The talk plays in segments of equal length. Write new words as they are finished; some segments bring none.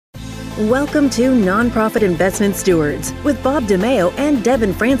Welcome to Nonprofit Investment Stewards with Bob DeMeo and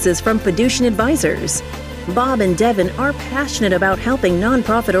Devin Francis from Fiducian Advisors. Bob and Devin are passionate about helping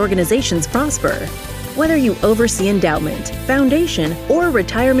nonprofit organizations prosper. Whether you oversee endowment, foundation, or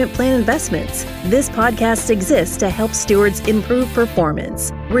retirement plan investments, this podcast exists to help stewards improve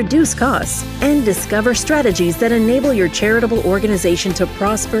performance, reduce costs, and discover strategies that enable your charitable organization to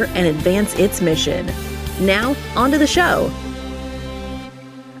prosper and advance its mission. Now, on to the show.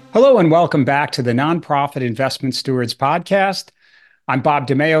 Hello and welcome back to the Nonprofit Investment Stewards podcast. I'm Bob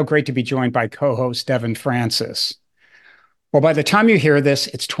DeMeo. Great to be joined by co-host Devin Francis. Well, by the time you hear this,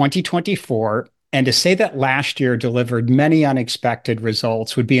 it's 2024, and to say that last year delivered many unexpected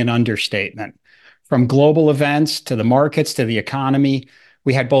results would be an understatement. From global events to the markets to the economy,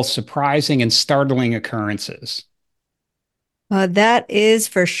 we had both surprising and startling occurrences. That is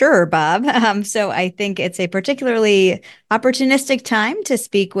for sure, Bob. So I think it's a particularly opportunistic time to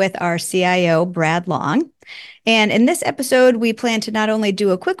speak with our CIO, Brad Long. And in this episode, we plan to not only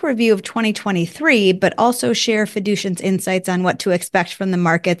do a quick review of 2023, but also share Fiducian's insights on what to expect from the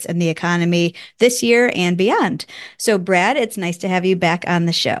markets and the economy this year and beyond. So Brad, it's nice to have you back on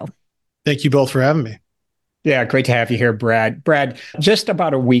the show. Thank you both for having me. Yeah, great to have you here, Brad. Brad, just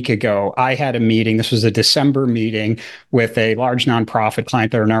about a week ago, I had a meeting. This was a December meeting with a large nonprofit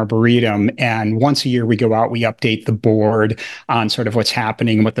client. They're an arboretum. And once a year, we go out, we update the board on sort of what's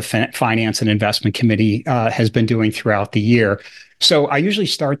happening, what the Finance and Investment Committee has been doing throughout the year. So I usually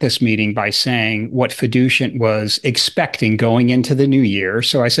start this meeting by saying what Fiducian was expecting going into the new year.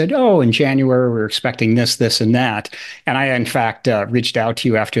 So I said, in January, we're expecting this, this, and that. And I, in fact, reached out to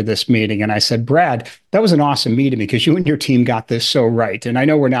you after this meeting and I said, Brad, that was an awesome meeting because you and your team got this so right. And I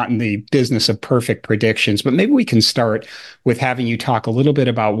know we're not in the business of perfect predictions, but maybe we can start with having you talk a little bit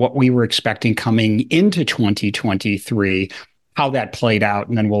about what we were expecting coming into 2023, how that played out,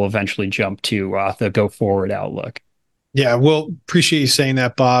 and then we'll eventually jump to the go forward outlook. Yeah, well, appreciate you saying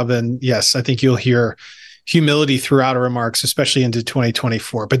that, Bob. And yes, I think you'll hear humility throughout our remarks, especially into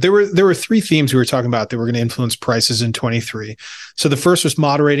 2024. But there were three themes we were talking about that were going to influence prices in 23. So the first was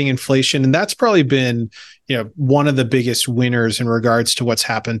moderating inflation, and that's probably been, one of the biggest winners in regards to what's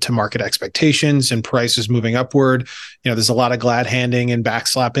happened to market expectations and prices moving upward. There's a lot of glad handing and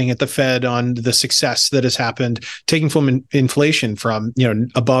backslapping at the Fed on the success that has happened, taking from inflation from,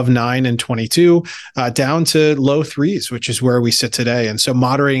 above 9 and 22 down to low threes, which is where we sit today. And so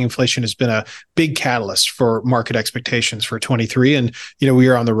moderating inflation has been a big catalyst for market expectations for 23. And, we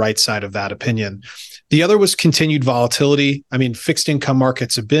are on the right side of that opinion. The other was continued volatility. I mean, fixed income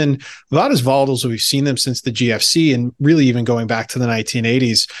markets have been about as volatile as we've seen them since the GFC, and really even going back to the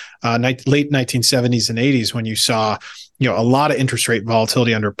 1980s, late 1970s and 80s, when you saw a lot of interest rate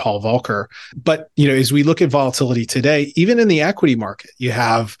volatility under Paul Volcker. But, as we look at volatility today, even in the equity market, you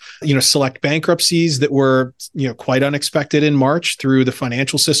have, select bankruptcies that were, quite unexpected in March through the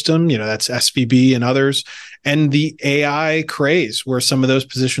financial system, that's SVB and others, and the AI craze where some of those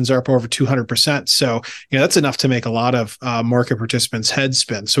positions are up over 200%. So, that's enough to make a lot of market participants' heads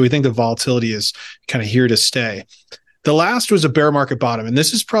spin. So we think the volatility is kind of here to stay. The last was a bear market bottom. And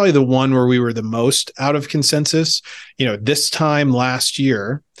this is probably the one where we were the most out of consensus. This time last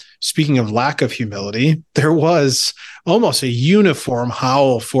year, speaking of lack of humility, there was almost a uniform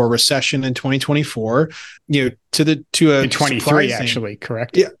howl for recession in 2024, in 23, actually,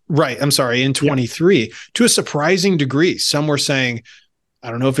 correct? Yeah, right. I'm sorry, in 23, to a surprising degree. Some were saying, I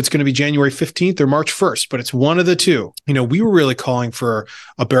don't know if it's going to be January 15th or March 1st, but it's one of the two. We were really calling for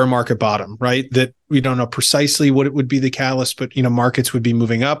a bear market bottom, right? That we don't know precisely what it would be the catalyst, but, markets would be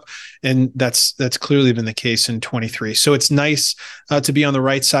moving up. And that's clearly been the case in 23. So it's nice to be on the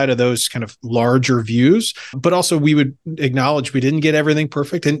right side of those kind of larger views, but also we would acknowledge we didn't get everything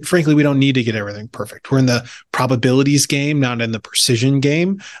perfect. And frankly, we don't need to get everything perfect. We're in the probabilities game, not in the precision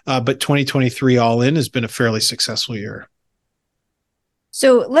game. But 2023 all in has been a fairly successful year.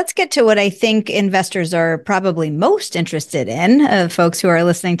 So let's get to what I think investors are probably most interested in, folks who are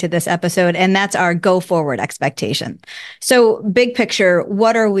listening to this episode, and that's our go-forward expectation. So big picture,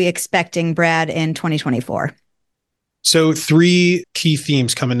 what are we expecting, Brad, in 2024? So three key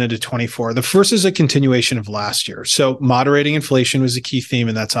themes coming into 24. The first is a continuation of last year. So moderating inflation was a key theme,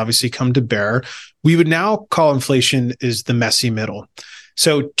 and that's obviously come to bear. We would now call inflation is the messy middle.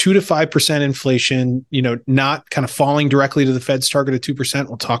 So 2 to 5% inflation, not kind of falling directly to the Fed's target of 2%.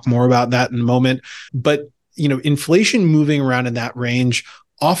 We'll talk more about that in a moment. But, inflation moving around in that range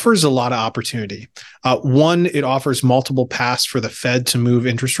offers a lot of opportunity. One, it offers multiple paths for the Fed to move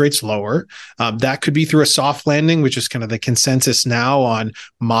interest rates lower. That could be through a soft landing, which is kind of the consensus now on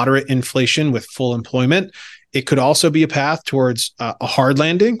moderate inflation with full employment. It could also be a path towards a hard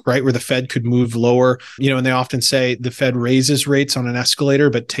landing, right, where the Fed could move lower. And they often say the Fed raises rates on an escalator,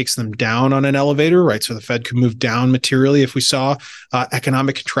 but takes them down on an elevator, right? So the Fed could move down materially if we saw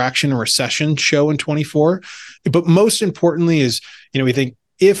economic contraction or recession show in 24. But most importantly is, we think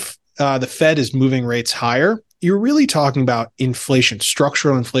if the Fed is moving rates higher, you're really talking about inflation,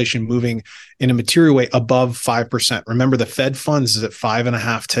 structural inflation moving in a material way above 5%. Remember, the Fed funds is at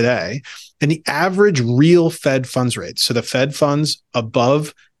 5.5 today, and the average real Fed funds rate, so the Fed funds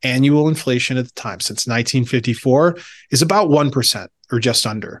above annual inflation at the time since 1954, is about 1% or just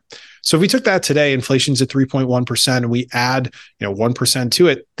under. So if we took that today, inflation's at 3.1%, and we add 1% to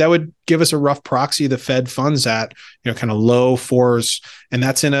it, that would give us a rough proxy of the Fed funds at kind of low fours, and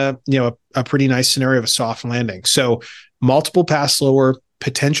that's in a pretty nice scenario of a soft landing. So multiple paths lower,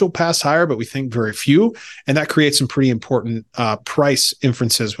 potential paths higher, but we think very few, and that creates some pretty important price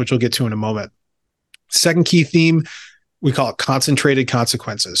inferences, which we'll get to in a moment. Second key theme, we call it concentrated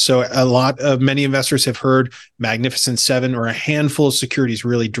consequences. So many investors have heard Magnificent Seven or a handful of securities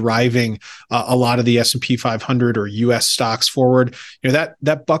really driving a lot of the S&P 500 or US stocks forward.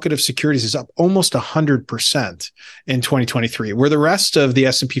 That bucket of securities is up almost 100% in 2023, where the rest of the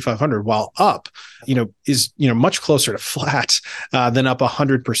S&P 500, while up, is much closer to flat than up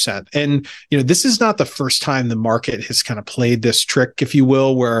 100%. And this is not the first time the market has kind of played this trick, if you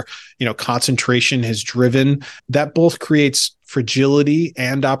will, where concentration has driven. That both creates fragility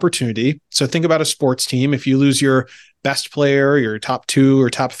and opportunity. So think about a sports team. If you lose your best player, your top 2 or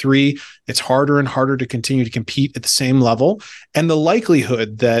top 3, it's harder and harder to continue to compete at the same level. And the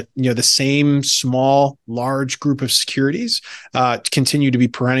likelihood that the same small, large group of securities continue to be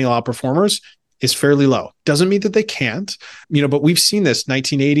perennial outperformers is fairly low. Doesn't mean that they can't, but we've seen this.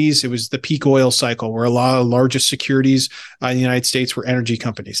 1980s, it was the peak oil cycle where a lot of the largest securities in the United States were energy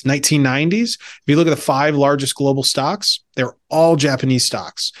companies. 1990s, if you look at the 5 largest global stocks, they're all Japanese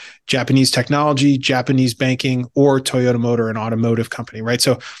stocks, Japanese technology, Japanese banking, or Toyota Motor, an automotive company, right?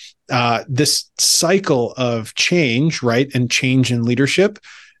 So this cycle of change, right, and change in leadership,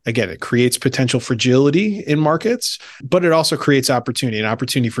 again, it creates potential fragility in markets, but it also creates an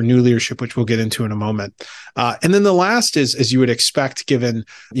opportunity for new leadership, which we'll get into in a moment. And then the last is, as you would expect, given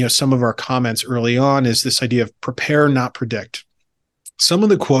some of our comments early on, is this idea of prepare, not predict. Some of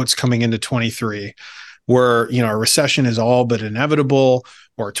the quotes coming into 23 were, a recession is all but inevitable,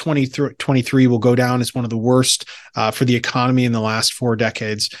 or 23 will go down as one of the worst for the economy in the last 4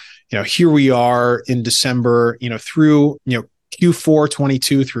 decades. Here we are in December, through, Q4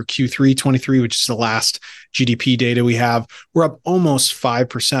 22 through Q3 23, which is the last GDP data we have, we're up almost 5%,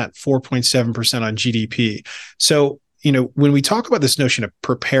 4.7% on GDP. So, when we talk about this notion of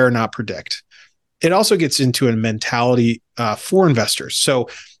prepare, not predict, it also gets into a mentality for investors. So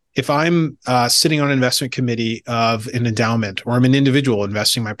if I'm sitting on an investment committee of an endowment, or I'm an individual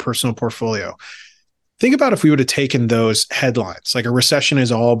investing my personal portfolio, think about if we would have taken those headlines, like a recession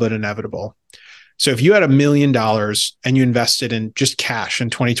is all but inevitable. So if you had $1 million and you invested in just cash in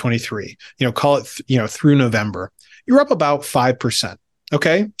 2023, call it, through November, you're up about 5%.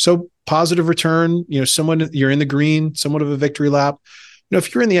 Okay. So positive return, you're in the green, somewhat of a victory lap.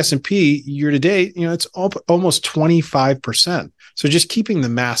 If you're in the S&P year to date, it's almost 25%. So just keeping the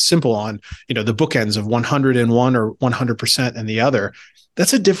math simple on, the bookends of 101 or 100% and the other,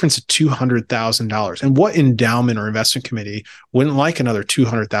 that's a difference of $200,000. And what endowment or investment committee wouldn't like another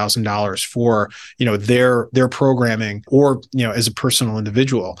 $200,000 for, their programming, or, as a personal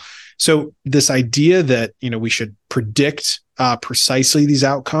individual? So this idea that, we should predict precisely these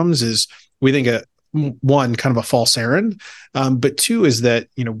outcomes is, we think, one, kind of a false errand. But 2 is that,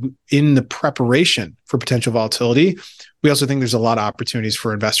 in the preparation for potential volatility, we also think there's a lot of opportunities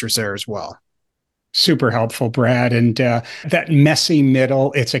for investors there as well. Super helpful, Brad. And that messy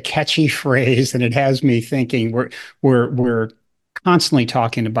middle, it's a catchy phrase, and it has me thinking we're constantly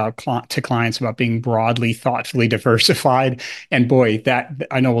talking to clients about being broadly, thoughtfully diversified. And boy, that,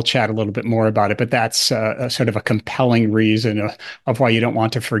 I know we'll chat a little bit more about it, but that's a sort of a compelling reason of why you don't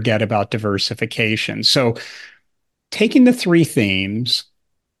want to forget about diversification. So taking the 3 themes,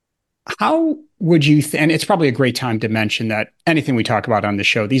 how would you, and it's probably a great time to mention that anything we talk about on the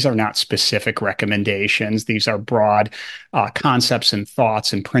show, these are not specific recommendations. These are broad concepts and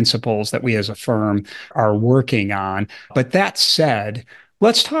thoughts and principles that we as a firm are working on. But that said,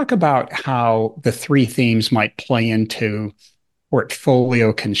 let's talk about how the 3 themes might play into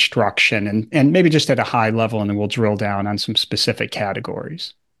portfolio construction, and maybe just at a high level, and then we'll drill down on some specific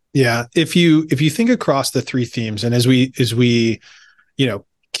categories. Yeah. If you think across the 3 themes, and as we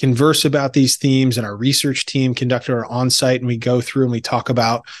converse about these themes, and our research team conducted our on-site, and we go through and we talk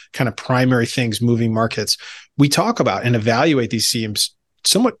about kind of primary things moving markets. We talk about and evaluate these themes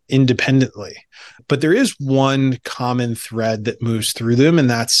somewhat independently, but there is one common thread that moves through them, and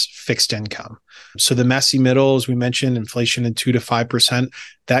that's fixed income. So the messy middle, as we mentioned, inflation in 2 to 5%,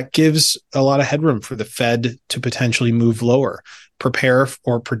 that gives a lot of headroom for the Fed to potentially move lower, prepare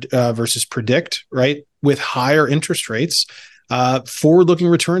or versus predict, right? With higher interest rates, forward-looking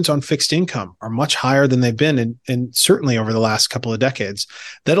returns on fixed income are much higher than they've been, and certainly over the last couple of decades.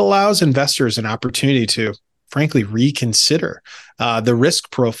 That allows investors an opportunity to, frankly, reconsider the risk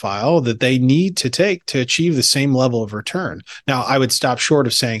profile that they need to take to achieve the same level of return. Now, I would stop short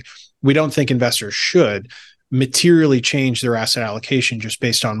of saying we don't think investors should materially change their asset allocation just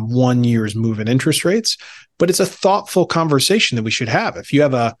based on 1 year's move in interest rates, but it's a thoughtful conversation that we should have. If you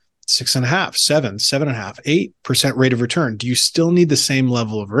have a 6.5%, 7%, 7.5%, 8% rate of return, do you still need the same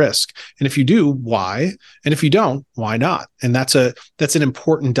level of risk? And if you do, why? And if you don't, why not? And that's an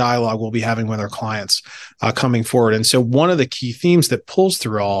important dialogue we'll be having with our clients coming forward. And so one of the key themes that pulls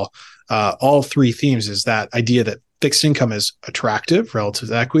through all three themes is that idea that fixed income is attractive relative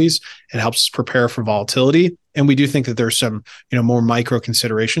to equities. It helps us prepare for volatility. And we do think that there's some, more micro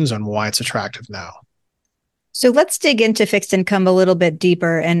considerations on why it's attractive now. So let's dig into fixed income a little bit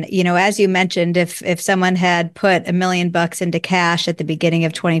deeper. And, as you mentioned, if someone had put $1 million into cash at the beginning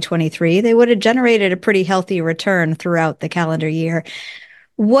of 2023, they would have generated a pretty healthy return throughout the calendar year.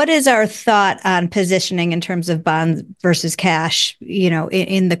 What is our thought on positioning in terms of bonds versus cash,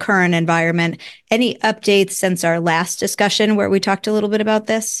 in the current environment? Any updates since our last discussion where we talked a little bit about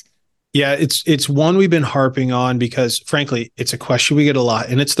this? Yeah, it's one we've been harping on because, frankly, it's a question we get a lot,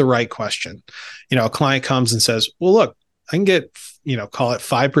 and it's the right question. A client comes and says, well, look, I can get, call it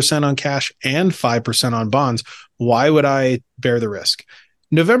 5% on cash and 5% on bonds. Why would I bear the risk?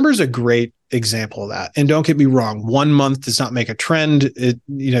 November is a great example of that. And don't get me wrong, 1 month does not make a trend.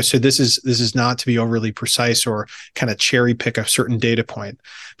 So this is not to be overly precise or kind of cherry pick a certain data point.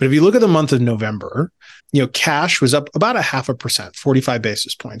 But if you look at the month of November, cash was up about 0.5%, 45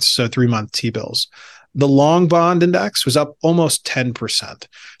 basis points. So 3-month T-bills. The long bond index was up almost 10%.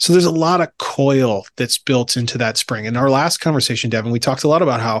 So there's a lot of coil that's built into that spring. In our last conversation, Devin, we talked a lot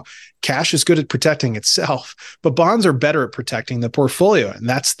about how cash is good at protecting itself, but bonds are better at protecting the portfolio. And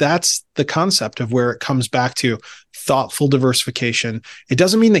that's the concept of where it comes back to thoughtful diversification. It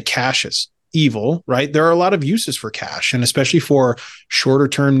doesn't mean that cash is evil, right? There are a lot of uses for cash, and especially for shorter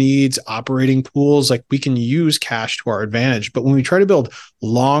term needs, operating pools, like we can use cash to our advantage. But when we try to build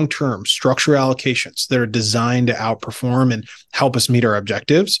long-term structure allocations that are designed to outperform and help us meet our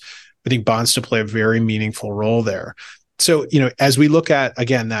objectives, I think bonds to play a very meaningful role there. So, as we look at,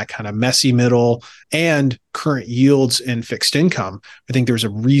 again, that kind of messy middle and current yields in fixed income, I think there's a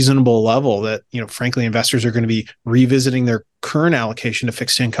reasonable level that, frankly, investors are going to be revisiting their current allocation to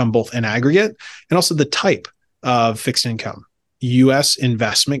fixed income, both in aggregate and also the type of fixed income. U.S.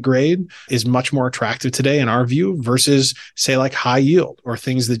 investment grade is much more attractive today, in our view, versus, say, like high yield or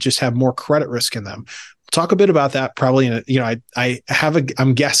things that just have more credit risk in them. Talk a bit about that probably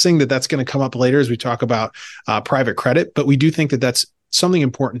I'm guessing that that's going to come up later as we talk about private credit, but we do think that that's something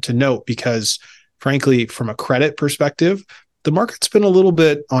important to note because, frankly, from a credit perspective, the market's been a little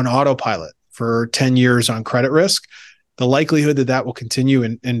bit on autopilot for 10 years on credit risk. The likelihood that will continue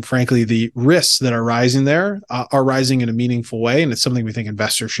and frankly, the risks that are rising there are rising in a meaningful way. And it's something we think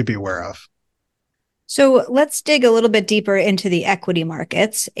investors should be aware of. So let's dig a little bit deeper into the equity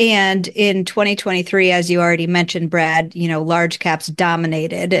markets. And in 2023, as you already mentioned, Brad, large caps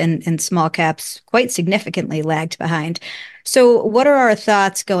dominated and small caps quite significantly lagged behind. So what are our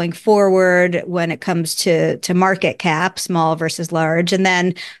thoughts going forward when it comes to market cap, small versus large? And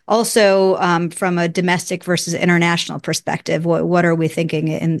then also from a domestic versus international perspective, what are we thinking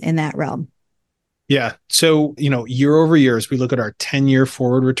in that realm? Yeah. So, year over year, as we look at our 10-year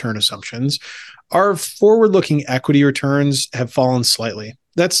forward return assumptions, our forward-looking equity returns have fallen slightly.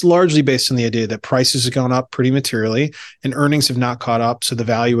 That's largely based on the idea that prices have gone up pretty materially and earnings have not caught up. So the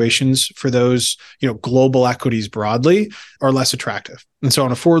valuations for those, global equities broadly are less attractive. And so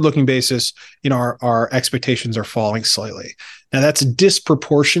on a forward-looking basis, our expectations are falling slightly. Now that's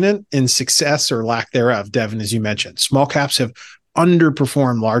disproportionate in success or lack thereof, Devin, as you mentioned. Small caps have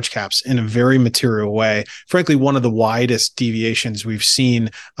underperform large caps in a very material way. Frankly, one of the widest deviations we've seen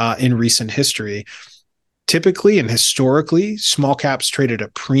in recent history. Typically and historically, small caps traded a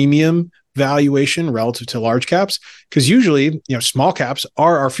premium valuation relative to large caps, because usually, small caps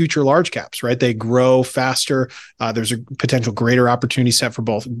are our future large caps, right? They grow faster. There's a potential greater opportunity set for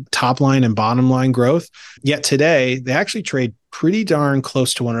both top line and bottom line growth. Yet today, they actually trade pretty darn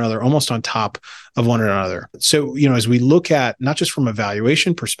close to one another, almost on top of one another. So, as we look at not just from a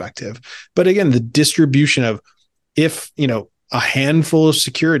valuation perspective, but again, the distribution of if, a handful of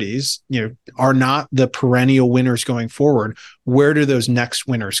securities, are not the perennial winners going forward, where do those next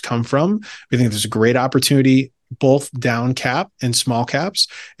winners come from? We think there's a great opportunity both down cap and small caps,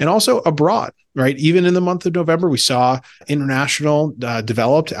 and also abroad, right? Even in the month of November, we saw international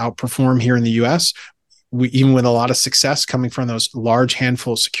developed outperform here in the US, even with a lot of success coming from those large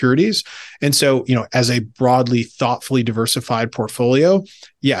handful of securities. And so, as a broadly, thoughtfully diversified portfolio,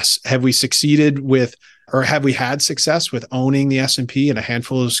 yes, have we succeeded with, or have we had success with owning the S&P and a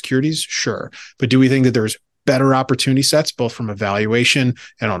handful of securities? Sure. But do we think that there's better opportunity sets, both from a valuation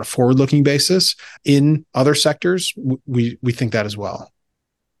and on a forward-looking basis in other sectors? We think that as well.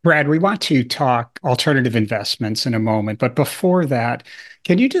 Brad, we want to talk alternative investments in a moment, but before that,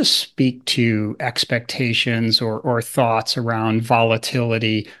 can you just speak to expectations or thoughts around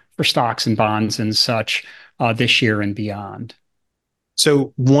volatility for stocks and bonds and such this year and beyond?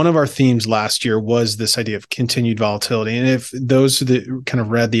 So one of our themes last year was this idea of continued volatility. And if those that kind of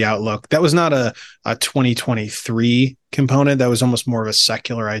read the outlook, that was not a 2023 component. That was almost more of a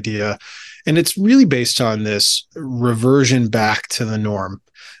secular idea. And it's really based on this reversion back to the norm.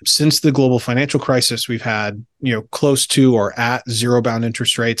 Since the global financial crisis, we've had, close to or at zero bound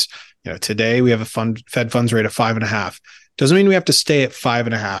interest rates. Today we have a Fed funds rate of 5.5. Doesn't mean we have to stay at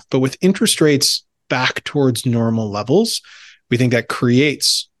 5.5, but with interest rates back towards normal levels, we think that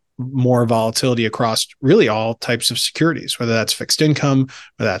creates more volatility across really all types of securities, whether that's fixed income,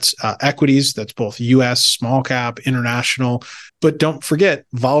 whether that's equities, that's both US, small cap, international. But don't forget,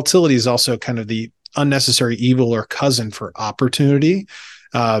 volatility is also kind of the unnecessary evil or cousin for opportunity.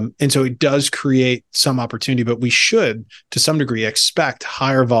 And so it does create some opportunity, but we should, to some degree, expect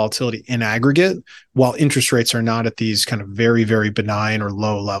higher volatility in aggregate while interest rates are not at these kind of very, very benign or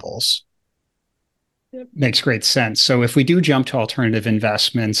low levels. Makes great sense. So if we do jump to alternative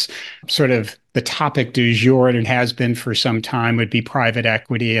investments, sort of the topic du jour, and it has been for some time, would be private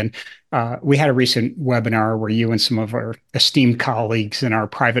equity. And we had a recent webinar where you and some of our esteemed colleagues in our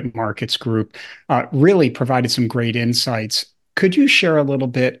private markets group really provided some great insights. Could you share a little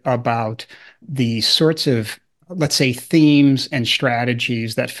bit about the sorts of, let's say, themes and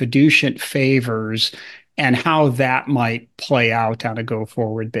strategies that Fiduciant favors and how that might play out on a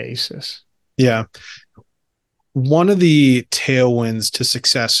go-forward basis? Yeah. One of the tailwinds to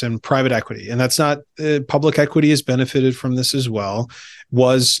success in private equity, and that's not public equity has benefited from this as well,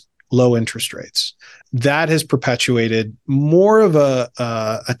 was low interest rates. That has perpetuated more of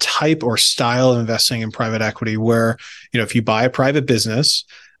a type or style of investing in private equity where, if you buy a private business,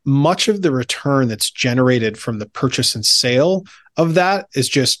 much of the return that's generated from the purchase and sale of that is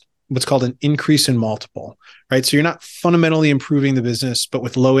just what's called an increase in multiple, right? So you're not fundamentally improving the business, but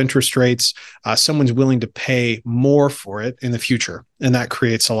with low interest rates, someone's willing to pay more for it in the future. And that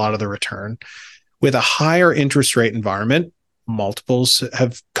creates a lot of the return. With a higher interest rate environment, multiples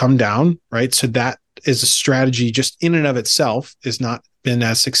have come down, right? So that is a strategy just in and of itself has not been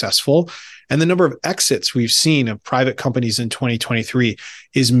as successful. And the number of exits we've seen of private companies in 2023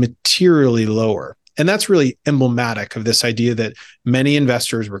 is materially lower. And that's really emblematic of this idea that many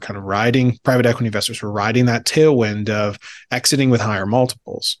investors were kind of private equity investors were riding that tailwind of exiting with higher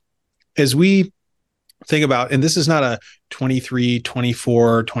multiples. As we think about, and this is not a 23,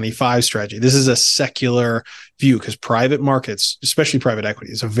 24, 25 strategy. This is a secular view because private markets, especially private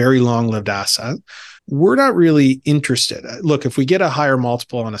equity, is a very long-lived asset. We're not really interested. Look, if we get a higher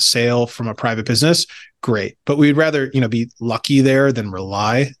multiple on a sale from a private business, great. But we'd rather, be lucky there than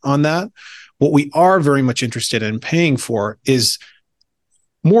rely on that. What we are very much interested in paying for is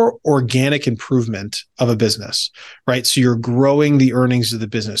more organic improvement of a business, right? So you're growing the earnings of the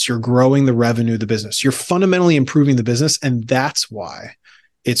business. You're growing the revenue of the business. You're fundamentally improving the business. And that's why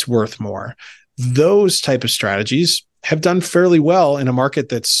it's worth more. Those type of strategies have done fairly well in a market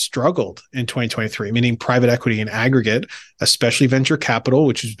that's struggled in 2023, meaning private equity in aggregate, especially venture capital,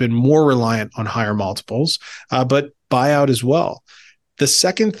 which has been more reliant on higher multiples, but buyout as well. The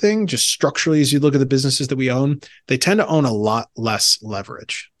second thing, just structurally, as you look at the businesses that we own, they tend to own a lot less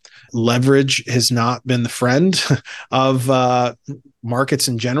leverage. Leverage has not been the friend of markets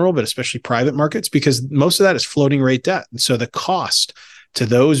in general, but especially private markets, because most of that is floating rate debt. And so the cost to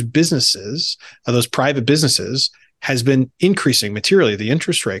those businesses, those private businesses, has been increasing materially, the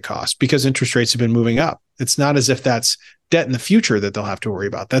interest rate cost, because interest rates have been moving up. It's not as if that's debt in the future that they'll have to worry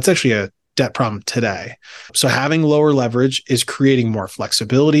about. That's actually a debt problem today. So having lower leverage is creating more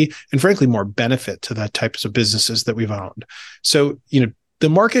flexibility and frankly, more benefit to the types of businesses that we've owned. So, the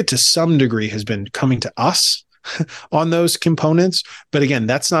market to some degree has been coming to us on those components. But again,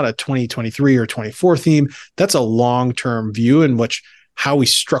 that's not a 2023 or 24 theme. That's a long-term view in which how we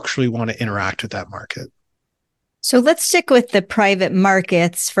structurally want to interact with that market. So let's stick with the private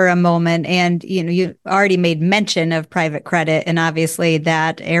markets for a moment. And, you already made mention of private credit, and obviously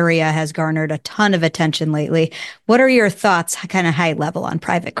that area has garnered a ton of attention lately. What are your thoughts, kind of high level, on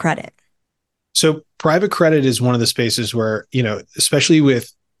private credit? So private credit is one of the spaces where, especially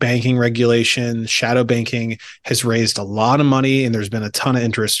with banking regulation, shadow banking has raised a lot of money, and there's been a ton of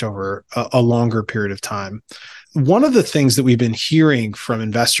interest over a longer period of time. One of the things that we've been hearing from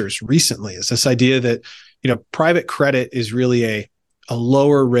investors recently is this idea that private credit is really a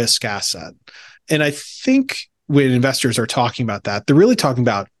lower risk asset. And I think when investors are talking about that, they're really talking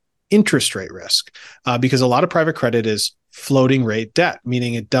about interest rate risk because a lot of private credit is floating rate debt,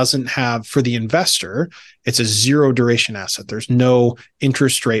 meaning it doesn't have, for the investor, it's a zero duration asset. There's no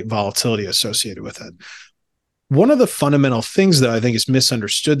interest rate volatility associated with it. One of the fundamental things that I think is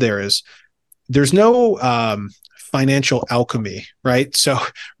misunderstood there is there's no financial alchemy, right? So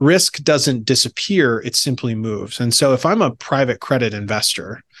risk doesn't disappear, it simply moves. And so if I'm a private credit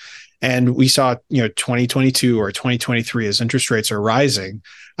investor and we saw, 2022 or 2023 as interest rates are rising,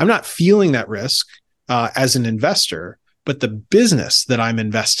 I'm not feeling that risk as an investor, but the business that I'm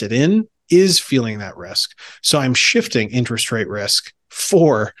invested in is feeling that risk. So I'm shifting interest rate risk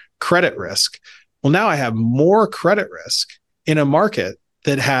for credit risk. Well, now I have more credit risk in a market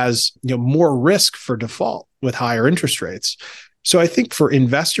that has more risk for default with higher interest rates. So I think for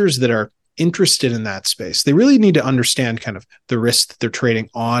investors that are interested in that space, they really need to understand kind of the risk that they're trading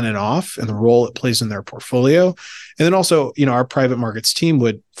on and off and the role it plays in their portfolio. And then also, our private markets team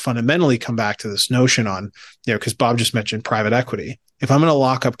would fundamentally come back to this notion on, because Bob just mentioned private equity. If I'm going to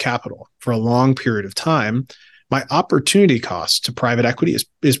lock up capital for a long period of time, my opportunity cost to private equity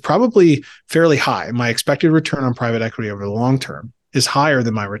is probably fairly high. My expected return on private equity over the long term is higher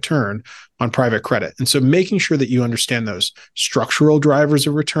than my return on private credit. And so making sure that you understand those structural drivers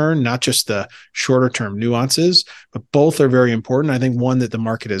of return, not just the shorter term nuances, but both are very important. I think one that the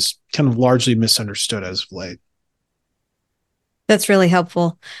market is kind of largely misunderstood as of late. That's really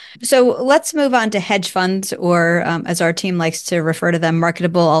helpful. So let's move on to hedge funds, or as our team likes to refer to them,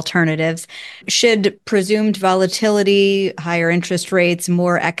 marketable alternatives. Should presumed volatility, higher interest rates,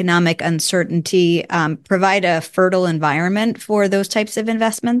 more economic uncertainty provide a fertile environment for those types of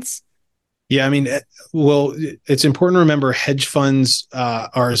investments? Yeah, it's important to remember hedge funds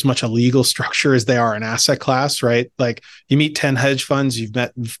are as much a legal structure as they are an asset class, right? Like you meet 10 hedge funds, you've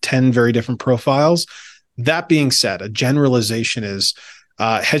met 10 very different profiles. That being said, a generalization is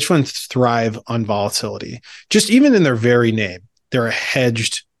hedge funds thrive on volatility. Just even in their very name, they're a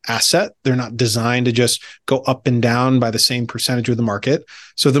hedged asset. They're not designed to just go up and down by the same percentage of the market.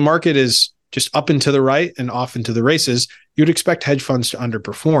 So the market is just up and to the right and off into the races. You'd expect hedge funds to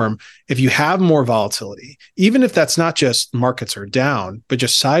underperform. If you have more volatility, even if that's not just markets are down, but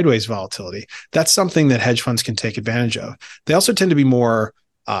just sideways volatility, that's something that hedge funds can take advantage of. They also tend to be more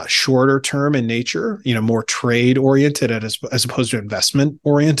shorter term in nature, more trade oriented as opposed to investment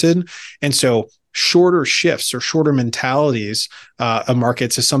oriented. And so shorter shifts or shorter mentalities of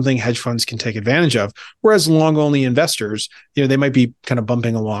markets is something hedge funds can take advantage of. Whereas long only investors, they might be kind of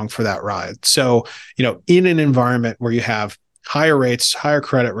bumping along for that ride. So, in an environment where you have higher rates, higher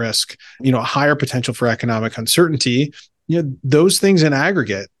credit risk, higher potential for economic uncertainty, those things in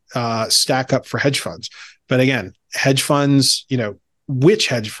aggregate stack up for hedge funds. But again, hedge funds, which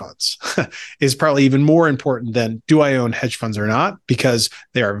hedge funds is probably even more important than do I own hedge funds or not, because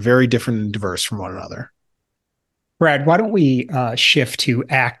they are very different and diverse from one another. Brad, why don't we shift to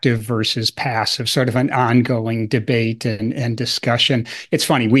active versus passive, sort of an ongoing debate and discussion. It's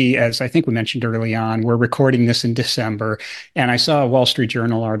funny, as I think we mentioned early on, we're recording this in December, and I saw a Wall Street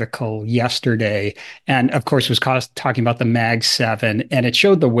Journal article yesterday, and of course was talking about the Mag 7, and it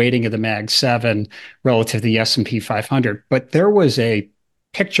showed the weighting of the Mag 7 relative to the S&P 500, but there was a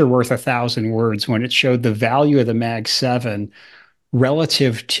picture worth 1,000 words when it showed the value of the Mag 7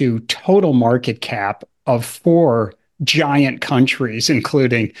 relative to total market cap of 4 giant countries,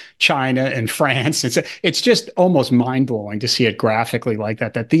 including China and France. It's just almost mind-blowing to see it graphically like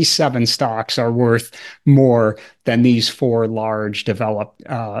that these 7 stocks are worth more than these 4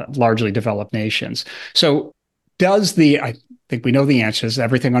 largely developed nations. So I think we know the answers.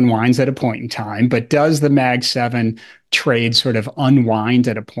 Everything unwinds at a point in time, but does the Mag 7 trade sort of unwind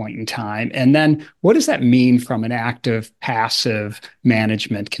at a point in time? And then what does that mean from an active passive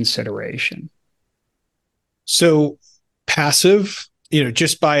management consideration? So passive,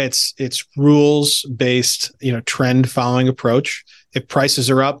 just by its rules based, trend following approach, if prices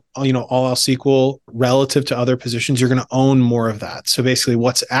are up, all else equal relative to other positions, you're going to own more of that. So basically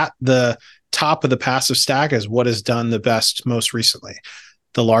what's at the top of the passive stack is what has done the best most recently.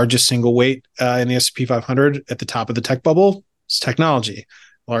 The largest single weight in the S&P 500 at the top of the tech bubble is technology.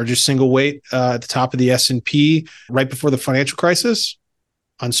 Largest single weight at the top of the S&P right before the financial crisis,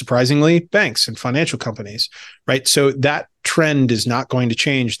 unsurprisingly, banks and financial companies, right? So that trend is not going to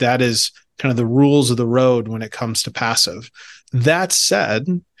change. That is kind of the rules of the road when it comes to passive. That said,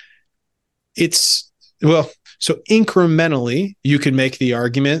 so incrementally, you can make the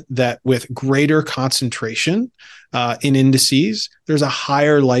argument that with greater concentration in indices, there's a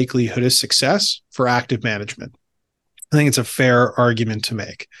higher likelihood of success for active management. I think it's a fair argument to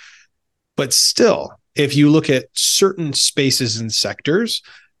make. But still, if you look at certain spaces and sectors,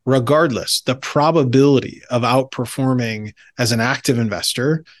 regardless, the probability of outperforming as an active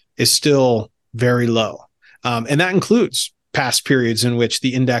investor is still very low. And that includes past periods in which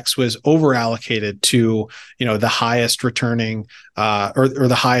the index was over allocated to, the highest returning or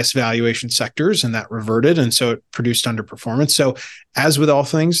the highest valuation sectors, and that reverted. And so it produced underperformance. So as with all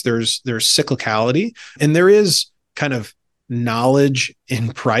things, there's cyclicality, and there is kind of knowledge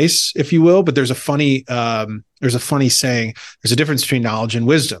in price, if you will. But there's a funny saying, there's a difference between knowledge and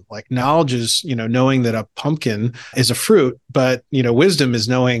wisdom. Like knowledge is, knowing that a pumpkin is a fruit, but, wisdom is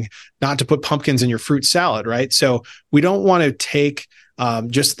knowing not to put pumpkins in your fruit salad, right? So we don't want to take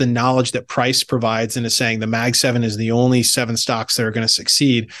just the knowledge that price provides into saying the Mag 7 is the only 7 stocks that are going to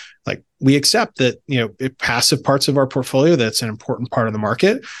succeed. Like we accept that, passive parts of our portfolio, that's an important part of the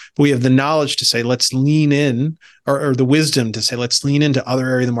market. But we have the knowledge to say, let's lean in, or the wisdom to say, let's lean into other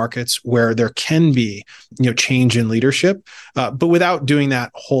areas of the markets where there can be, change in leadership, but without doing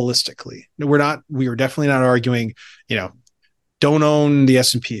that holistically. We are definitely not arguing, don't own the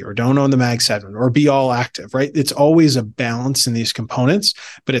S&P or don't own the Mag 7 or be all active, right? It's always a balance in these components,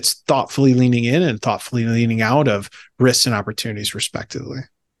 but it's thoughtfully leaning in and thoughtfully leaning out of risks and opportunities respectively.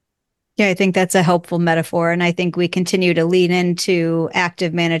 Yeah, I think that's a helpful metaphor. And I think we continue to lean into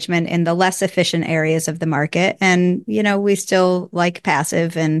active management in the less efficient areas of the market. And, we still like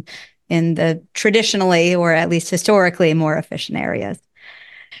passive and in the traditionally, or at least historically, more efficient areas.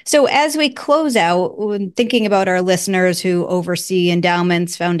 So as we close out, when thinking about our listeners who oversee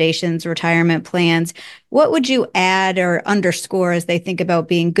endowments, foundations, retirement plans, what would you add or underscore as they think about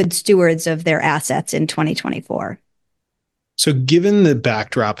being good stewards of their assets in 2024? So given the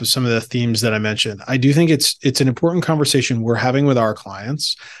backdrop of some of the themes that I mentioned, I do think it's an important conversation we're having with our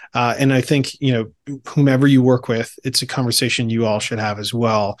clients. And I think, whomever you work with, it's a conversation you all should have as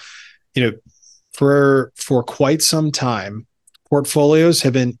well. For quite some time, portfolios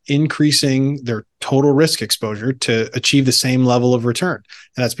have been increasing their total risk exposure to achieve the same level of return.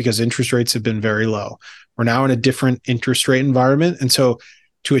 And that's because interest rates have been very low. We're now in a different interest rate environment. And so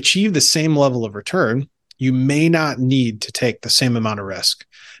to achieve the same level of return, you may not need to take the same amount of risk.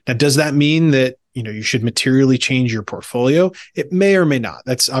 Now, does that mean that you should materially change your portfolio? It may or may not.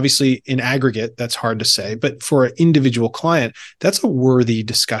 That's obviously in aggregate, that's hard to say. But for an individual client, that's a worthy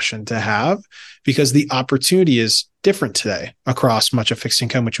discussion to have because the opportunity is different today across much of fixed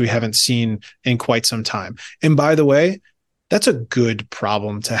income, which we haven't seen in quite some time. And by the way, that's a good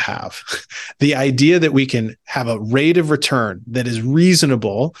problem to have. The idea that we can have a rate of return that is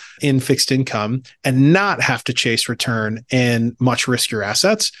reasonable in fixed income and not have to chase return in much riskier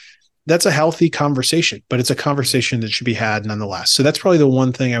assets, that's a healthy conversation, but it's a conversation that should be had nonetheless. So that's probably the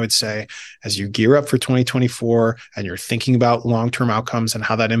one thing I would say as you gear up for 2024 and you're thinking about long-term outcomes and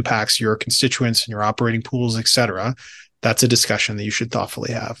how that impacts your constituents and your operating pools, et cetera. That's a discussion that you should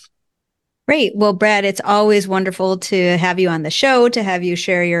thoughtfully have. Great. Well, Brad, it's always wonderful to have you on the show, to have you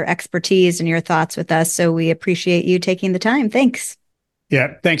share your expertise and your thoughts with us. So we appreciate you taking the time. Thanks.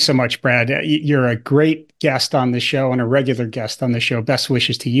 Yeah, thanks so much, Brad. You're a great guest on the show and a regular guest on the show. Best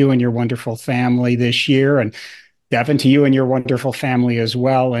wishes to you and your wonderful family this year. And Devin, to you and your wonderful family as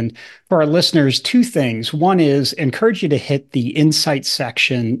well. And for our listeners, 2 things. One is encourage you to hit the insight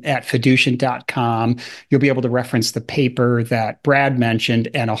section at fiducian.com. You'll be able to reference the paper that Brad mentioned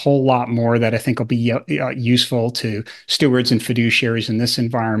and a whole lot more that I think will be useful to stewards and fiduciaries in this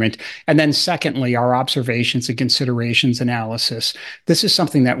environment. And then secondly, our observations and considerations analysis. This is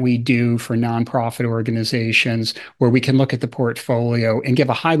something that we do for nonprofit organizations where we can look at the portfolio and give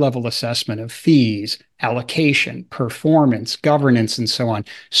a high-level assessment of fees, allocation, performance, governance, and so on.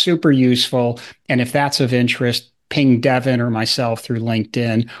 Super useful. And if that's of interest, ping Devin or myself through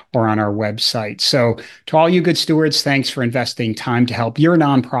LinkedIn or on our website. So to all you good stewards, thanks for investing time to help your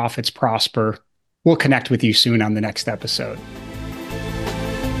nonprofits prosper. We'll connect with you soon on the next episode.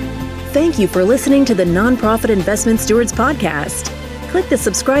 Thank you for listening to the Nonprofit Investment Stewards Podcast. Click the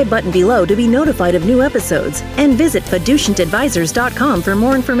subscribe button below to be notified of new episodes and visit fiducientadvisors.com for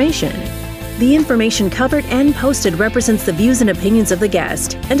more information. The information covered and posted represents the views and opinions of the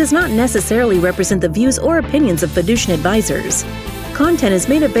guest and does not necessarily represent the views or opinions of Fiducient Advisors. Content is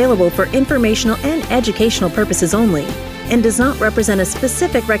made available for informational and educational purposes only and does not represent a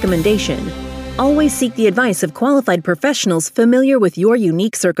specific recommendation. Always seek the advice of qualified professionals familiar with your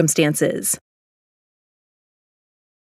unique circumstances.